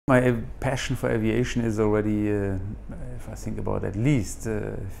My passion for aviation is already, if I think about at least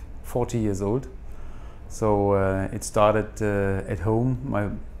 40 years old. So it started at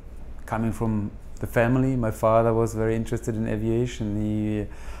home. Coming from the family, my father was very interested in aviation.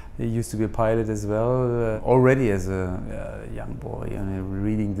 He used to be a pilot as well. Already as a young boy,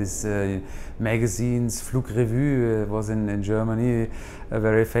 reading these magazines. Flugrevue was in Germany,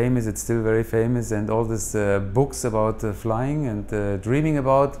 very famous. It's still very famous, and all these books about flying and dreaming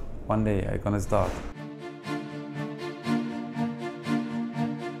about one day I'm gonna start.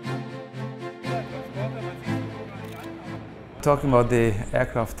 Talking about the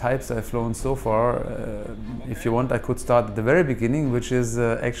aircraft types I've flown so far, if you want, I could start at the very beginning, which is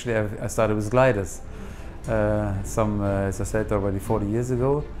actually I started with gliders. As I said, already 40 years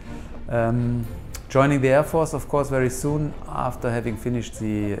ago. Joining the Air Force, of course, very soon after having finished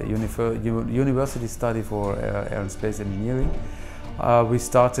the university study for air and space engineering. We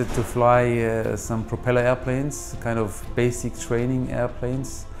started to fly some propeller airplanes, kind of basic training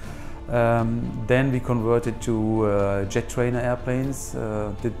airplanes. Then we converted to jet trainer airplanes,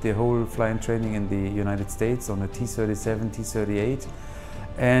 did the whole flying training in the United States on a T-37, T-38.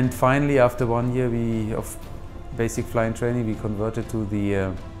 And finally, after 1 year of basic flying training, we converted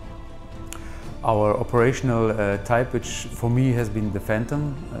to our operational type, which for me has been the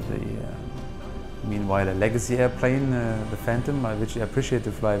Phantom, meanwhile a legacy airplane, the Phantom, which I appreciate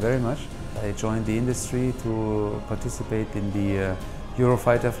to fly very much. I joined the industry to participate in the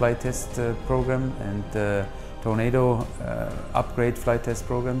Eurofighter flight test program and Tornado upgrade flight test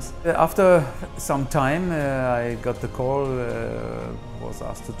programs. After some time I got the call, was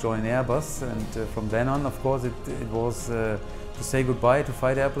asked to join Airbus, and from then on, of course, it was to say goodbye to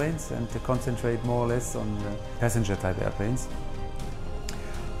fighter airplanes and to concentrate more or less on passenger type airplanes.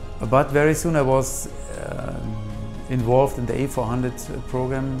 But very soon I was involved in the A400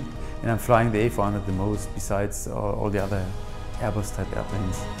 program, and I'm flying the A400 the most besides all the other Airbus type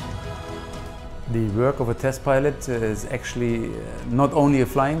airplanes. The work of a test pilot is actually not only a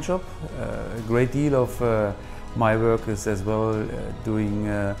flying job. A great deal of my work is as well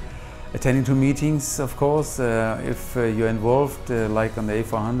attending to meetings, of course. If you're involved, like on the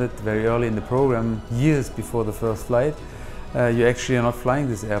A400, very early in the program, years before the first flight, you actually are not flying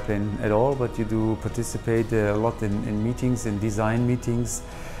this airplane at all, but you do participate a lot in meetings, in design meetings,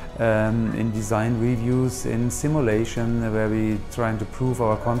 in design reviews, in simulation, where we trying to prove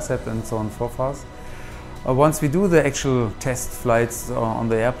our concept and so on and so forth. Once we do the actual test flights on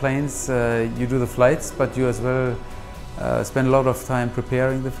the airplanes, you do the flights, but you as well spend a lot of time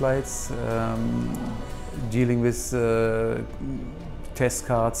preparing the flights, dealing with test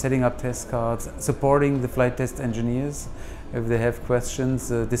cards, setting up test cards, supporting the flight test engineers if they have questions,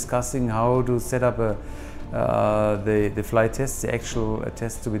 discussing how to set up the flight tests, the actual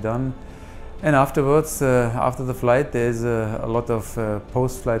test to be done. And afterwards, after the flight, there's a lot of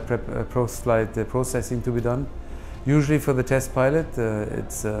post-flight processing to be done. Usually for the test pilot,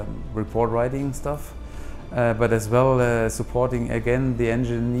 it's report writing stuff, but as well supporting again the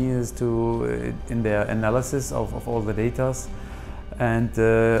engineers in their analysis of all the data, and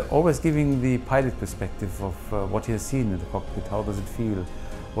always giving the pilot perspective of what he has seen in the cockpit. How does it feel?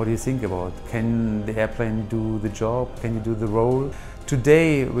 What do you think about? Can the airplane do the job? Can you do the role?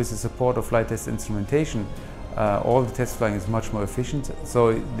 Today, with the support of flight test instrumentation, all the test flying is much more efficient.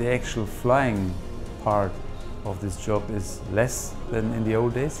 So the actual flying part of this job is less than in the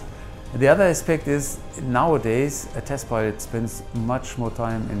old days. The other aspect is, nowadays, a test pilot spends much more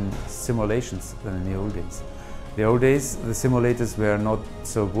time in simulations than in the old days. The old days, the simulators were not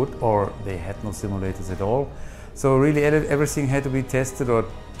so good, or they had no simulators at all. So really everything had to be tested or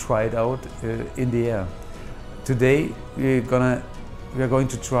tried out in the air. Today we are going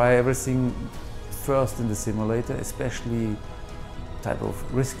to try everything first in the simulator, especially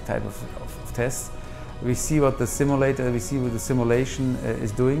risk type of tests. We see what the simulation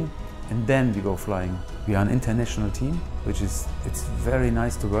is doing, and then we go flying. We are an international team, it's very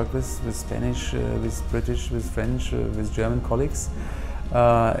nice to work with Spanish, with British, with French, with German colleagues.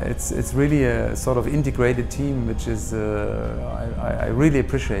 It's really a sort of integrated team, which is I really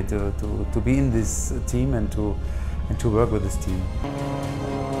appreciate to be in this team and to work with this team.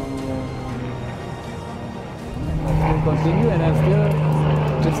 I still continue, and I still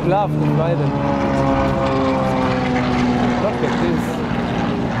just love to fly them. Look at this.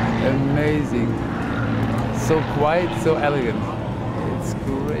 Amazing. So quiet, so elegant. It's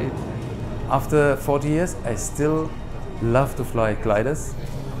great. After 40 years, I still love to fly gliders.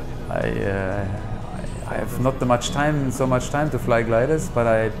 I have not so much time to fly gliders, but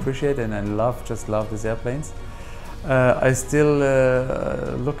I appreciate and I just love these airplanes. I still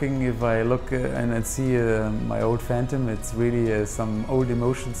looking, if I look and see my old Phantom, it's really some old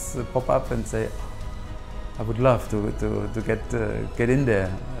emotions pop up and say, I would love to get in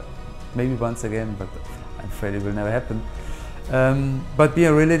there, maybe once again, but I'm afraid it will never happen. But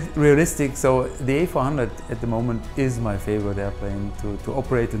being realistic, so the A400 at the moment is my favorite airplane to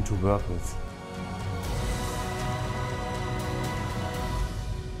operate and to work with.